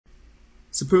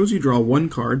Suppose you draw one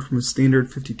card from a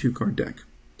standard 52 card deck.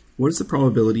 What is the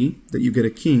probability that you get a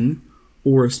king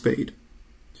or a spade?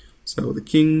 So the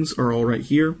kings are all right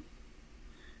here,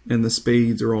 and the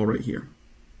spades are all right here.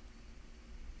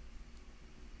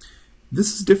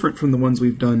 This is different from the ones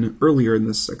we've done earlier in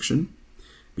this section,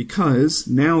 because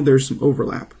now there's some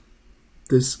overlap.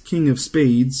 This king of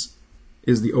spades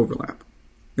is the overlap.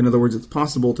 In other words, it's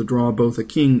possible to draw both a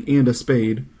king and a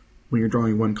spade when you're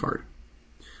drawing one card.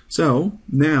 So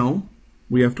now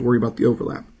we have to worry about the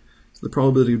overlap. So the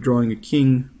probability of drawing a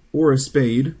king or a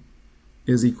spade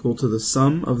is equal to the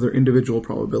sum of their individual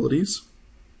probabilities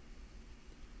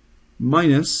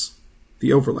minus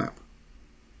the overlap.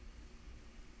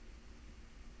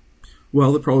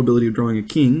 Well, the probability of drawing a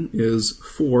king is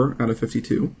 4 out of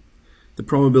 52. The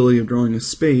probability of drawing a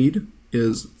spade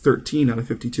is 13 out of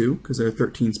 52, because there are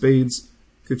 13 spades,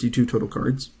 52 total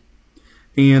cards.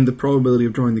 And the probability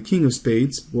of drawing the king of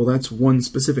spades, well, that's one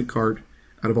specific card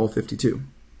out of all 52.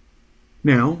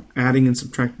 Now, adding and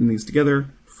subtracting these together,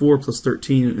 4 plus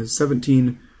 13 is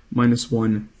 17, minus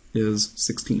 1 is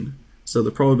 16. So the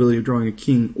probability of drawing a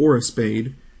king or a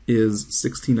spade is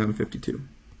 16 out of 52.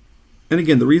 And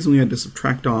again, the reason we had to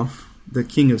subtract off the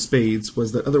king of spades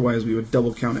was that otherwise we would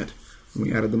double count it when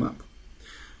we added them up.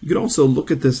 You could also look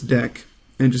at this deck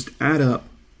and just add up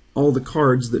all the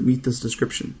cards that meet this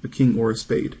description, a king or a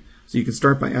spade. So you can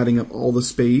start by adding up all the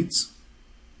spades,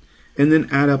 and then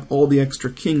add up all the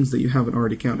extra kings that you haven't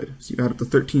already counted. So you add up the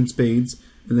 13 spades,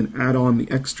 and then add on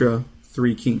the extra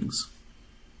 3 kings,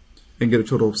 and get a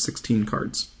total of 16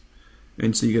 cards.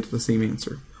 And so you get to the same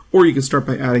answer. Or you can start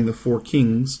by adding the 4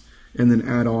 kings, and then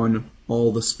add on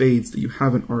all the spades that you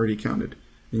haven't already counted,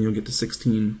 and you'll get to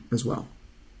 16 as well.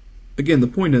 Again, the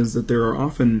point is that there are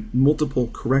often multiple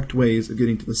correct ways of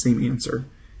getting to the same answer,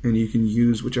 and you can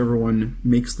use whichever one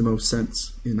makes the most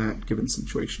sense in that given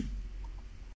situation.